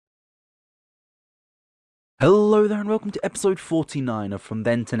Hello there and welcome to episode 49 of From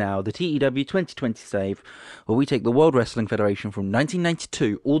Then to Now, the TEW 2020 save, where we take the World Wrestling Federation from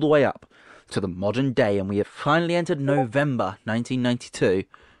 1992 all the way up to the modern day, and we have finally entered November 1992,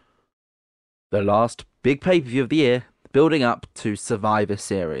 the last big pay-per-view of the year, building up to Survivor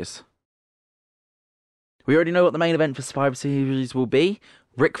Series. We already know what the main event for Survivor Series will be: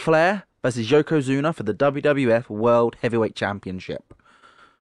 Ric Flair versus Yokozuna for the WWF World Heavyweight Championship.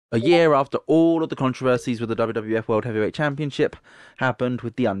 A year after all of the controversies with the WWF World Heavyweight Championship happened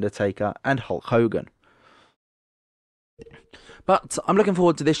with The Undertaker and Hulk Hogan. But I'm looking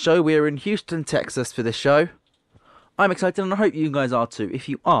forward to this show. We're in Houston, Texas for this show. I'm excited and I hope you guys are too. If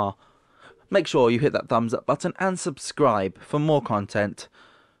you are, make sure you hit that thumbs up button and subscribe for more content.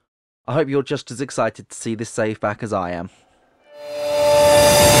 I hope you're just as excited to see this save back as I am.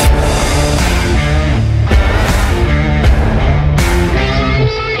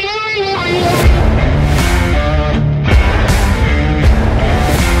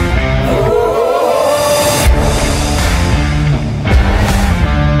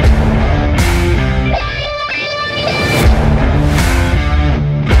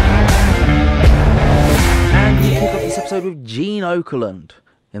 With Gene Okerlund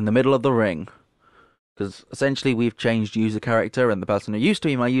in the middle of the ring, because essentially we've changed user character and the person who used to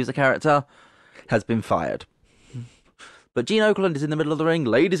be my user character has been fired. But Gene Okerlund is in the middle of the ring.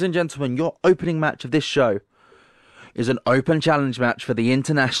 Ladies and gentlemen, your opening match of this show is an open challenge match for the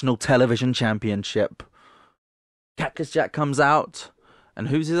International Television Championship. Cactus Jack comes out, and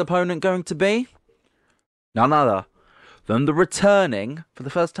who's his opponent going to be? None other than the returning, for the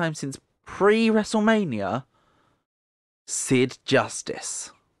first time since pre-WrestleMania, Sid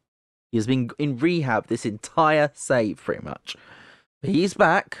Justice. He has been in rehab this entire save, pretty much. But he's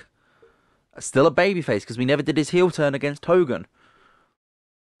back. Still a babyface, because we never did his heel turn against Hogan.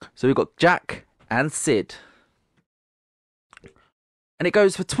 So we've got Jack and Sid. And it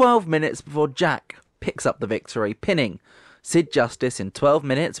goes for 12 minutes before Jack picks up the victory, pinning Sid Justice in 12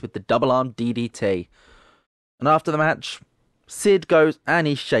 minutes with the double arm DDT. And after the match, Sid goes and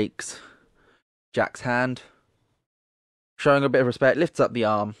he shakes Jack's hand, showing a bit of respect, lifts up the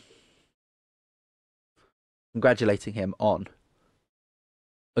arm, congratulating him on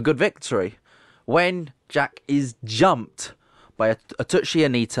a good victory, when Jack is jumped by Atsushi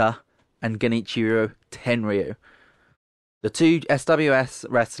Onita and Genichiro Tenryu, the two SWS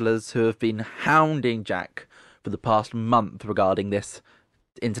wrestlers who have been hounding Jack for the past month regarding this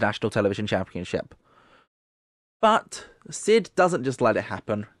International Television Championship. But Sid doesn't just let it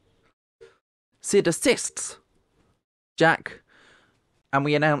happen. Sid assists Jack, and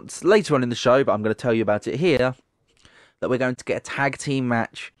we announce later on in the show, but I'm going to tell you about it here, that we're going to get a tag team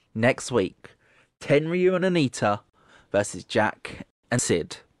match next week. Tenryu and Onita versus Jack and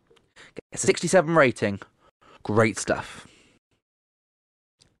Sid. It's a 67 rating. Great stuff.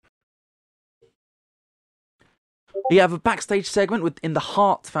 We have a backstage segment within the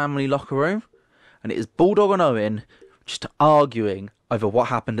Hart family locker room, and it is Bulldog and Owen just arguing over what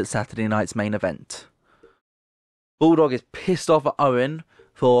happened at Saturday night's main event. Bulldog is pissed off at Owen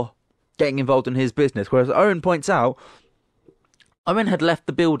for getting involved in his business, whereas Owen points out Owen had left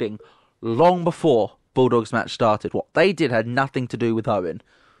the building long before Bulldog's match started. What they did had nothing to do with Owen.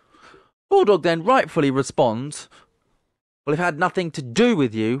 Bulldog then rightfully responds, well, if it had nothing to do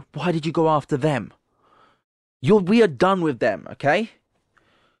with you, why did you go after them? We are done with them, okay?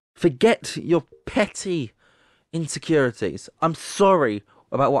 Forget your petty insecurities. I'm sorry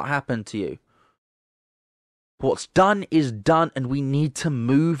about what happened to you. What's done is done, and we need to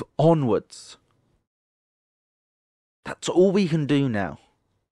move onwards. That's all we can do now.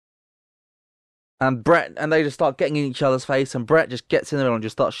 And they just start getting in each other's face, and Brett just gets in the middle and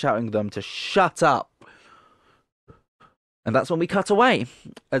just starts shouting at them to shut up. And that's when we cut away,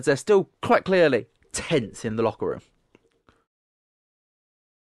 as they're still quite clearly tense in the locker room.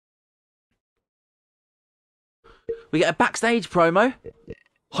 We get a backstage promo.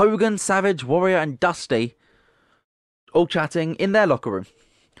 Hogan, Savage, Warrior, and Dusty all chatting in their locker room.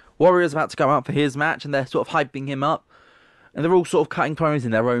 Warrior's about to go out for his match, and they're sort of hyping him up. And they're all sort of cutting promos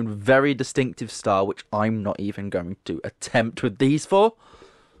in their own very distinctive style, which I'm not even going to attempt with these four.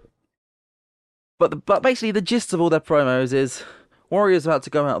 But basically the gist of all their promos is Warrior's about to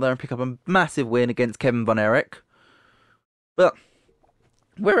go out there and pick up a massive win against Kevin Von Erich. But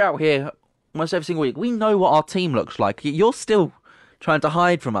we're out here almost every single week. We know what our team looks like. You're still trying to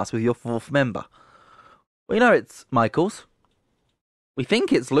hide from us with your fourth member. We know it's Michaels. We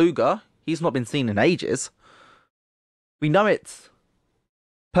think it's Luger. He's not been seen in ages. We know it's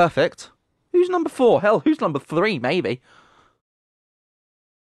Perfect. Who's number 4? Hell, who's number 3, maybe?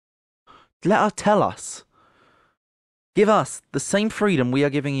 Let her tell us. Give us the same freedom we are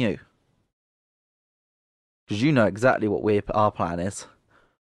giving you. Because you know exactly what our plan is.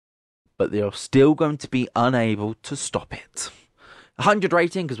 But you're still going to be unable to stop it. 100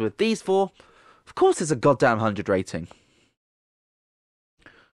 rating, because with these four, of course it's a goddamn 100 rating.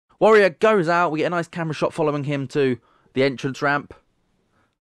 Warrior goes out. We get a nice camera shot following him to the entrance ramp.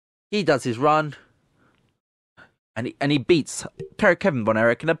 He does his run. And he beats Kevin Von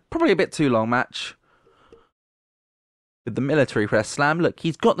Erich in probably a bit too long match. With the military press slam. Look,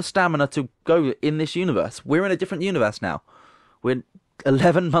 he's got the stamina to go in this universe. We're in a different universe now. We're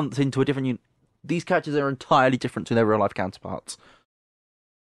 11 months into a different These characters are entirely different to their real life counterparts.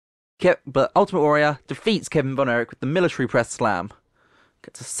 But Ultimate Warrior defeats Kevin Von Erich with the military press slam.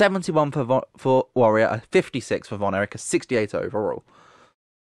 Gets a 71 for Warrior, a 56 for Von Erich, a 68 overall.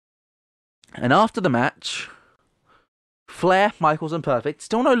 And after the match, Flair, Michaels, and Perfect,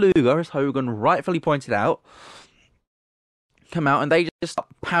 still no Luger, as Hogan rightfully pointed out, come out and they just start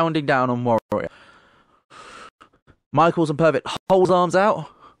pounding down on Warrior. Michaels and Perfect hold his arms out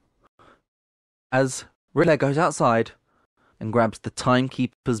as Flair goes outside and grabs the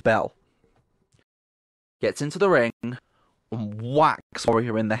timekeeper's bell. Gets into the ring and whacks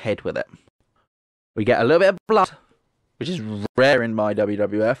Warrior in the head with it. We get a little bit of blood, which is rare in my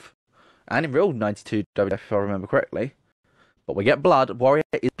WWF, and in real 92 WWF if I remember correctly. But we get blood, Warrior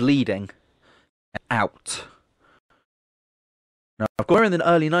is bleeding and out. Now, of course, we're in the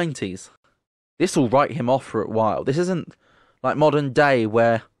early 90s. This will write him off for a while. This isn't like modern day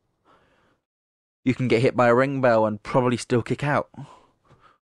where you can get hit by a ring bell and probably still kick out.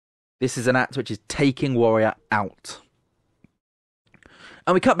 This is an act which is taking Warrior out.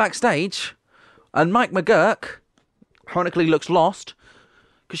 And we cut backstage, and Mike McGurk, ironically, looks lost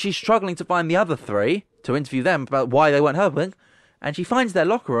because she's struggling to find the other three to interview them about why they weren't helping, and she finds their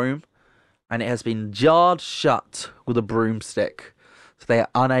locker room, and it has been jarred shut with a broomstick, so they are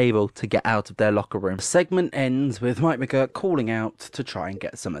unable to get out of their locker room. The segment ends with Mike McGurk calling out to try and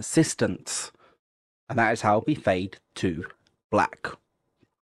get some assistance, and that is how we fade to black.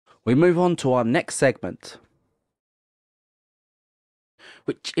 We move on to our next segment,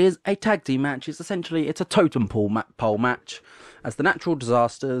 which is a tag team match. It's a totem pole match, as the Natural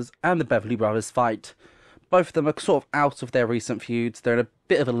Disasters and the Beverly Brothers fight. Both of them are sort of out of their recent feuds. They're in a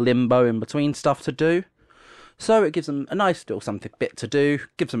bit of a limbo in between stuff to do. So it gives them a nice little something bit to do,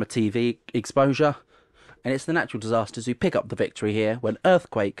 gives them a TV exposure. And it's the Natural Disasters who pick up the victory here when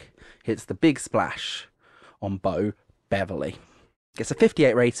Earthquake hits the big splash on Bo Beverly. Gets a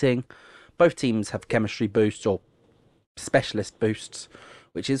 58 rating. Both teams have chemistry boosts or specialist boosts,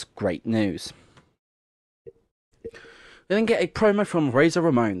 which is great news. We then get a promo from Razor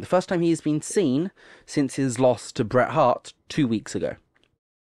Ramon, the first time he has been seen since his loss to Bret Hart 2 weeks ago.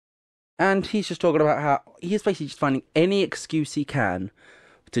 And he's just talking about how he's basically just finding any excuse he can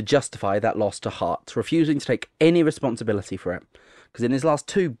to justify that loss to Hart, refusing to take any responsibility for it. Because in his last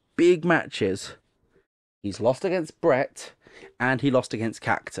two big matches, he's lost against Bret and he lost against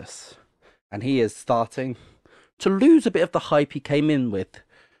Cactus. And he is starting to lose a bit of the hype he came in with.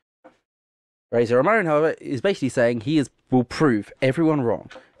 Razor Ramon, however, is basically saying will prove everyone wrong,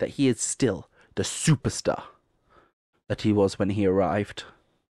 that he is still the superstar that he was when he arrived.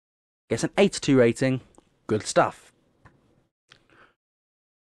 Gets an 82 rating. Good stuff.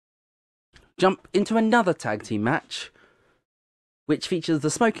 Jump into another tag team match, which features the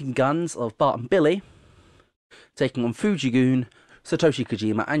Smoking Guns of Bart and Billy taking on Fujigun, Satoshi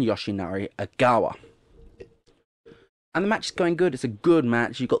Kojima, and Yoshinari Agawa. And the match is going good. It's a good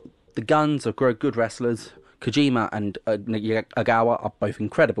match. You've got the Guns are good wrestlers. Kojima and Agawa are both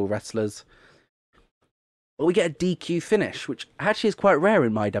incredible wrestlers. But we get a DQ finish, which actually is quite rare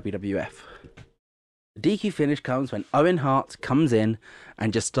in my WWF. The DQ finish comes when Owen Hart comes in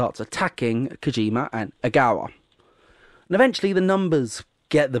and just starts attacking Kojima and Agawa. And eventually the numbers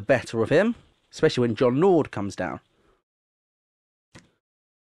get the better of him, especially when John Nord comes down.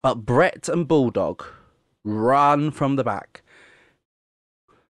 But Brett and Bulldog run from the back.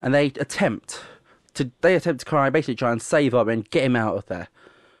 And they attempt to basically try and save Owen and get him out of there.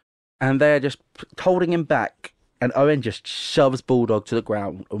 And they're just holding him back. And Owen just shoves Bulldog to the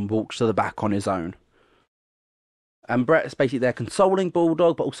ground and walks to the back on his own. And Brett's basically there consoling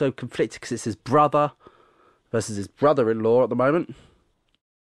Bulldog, but also conflicted because it's his brother versus his brother-in-law at the moment.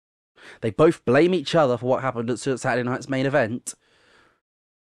 They both blame each other for what happened at Saturday night's main event.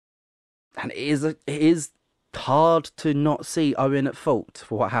 And it is hard to not see Owen at fault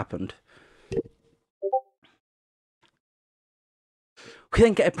for what happened. We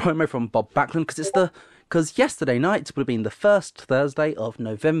then get a promo from Bob Backlund because yesterday night would have been the first Thursday of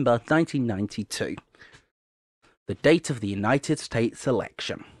November 1992. the date of the United States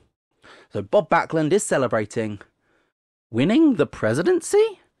election. So Bob Backlund is celebrating winning the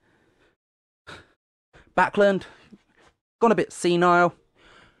presidency? Backlund, gone a bit senile,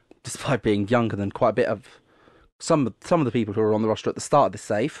 despite being younger than quite a bit of some of the people who are on the roster at the start of this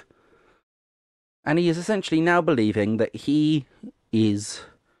save. And he is essentially now believing that he is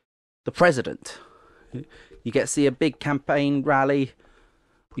the president. You get to see a big campaign rally.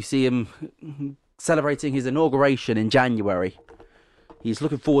 You see him celebrating his inauguration in January. He's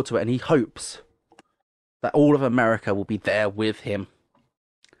looking forward to it, and he hopes that all of America will be there with him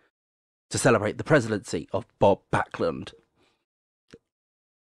to celebrate the presidency of Bob Backlund.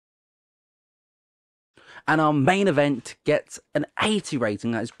 And our main event gets an 80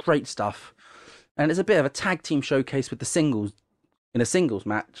 rating. That is great stuff. And it's a bit of a tag team showcase with the singles, in a singles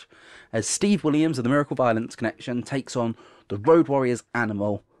match, as Steve Williams of the Miracle Violence Connection takes on the Road Warriors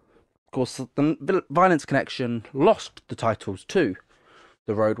Animal. Of course, the Violence Connection lost the titles to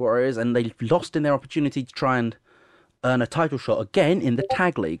the Road Warriors, and they lost in their opportunity to try and earn a title shot again in the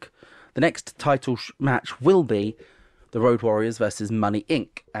Tag League. The next title match will be the Road Warriors versus Money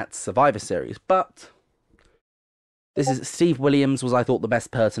Inc. at Survivor Series, but this is Steve Williams was, I thought, the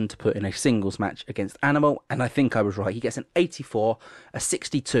best person to put in a singles match against Animal, and I think I was right. He gets an 84, a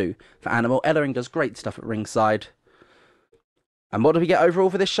 62 for Animal. Ellering does great stuff at ringside. And what do we get overall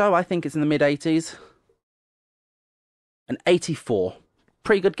for this show? I think it's in the mid-80s. An 84.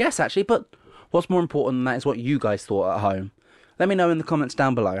 Pretty good guess, actually, but what's more important than that is what you guys thought at home. Let me know in the comments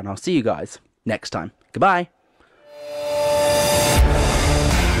down below, and I'll see you guys next time. Goodbye!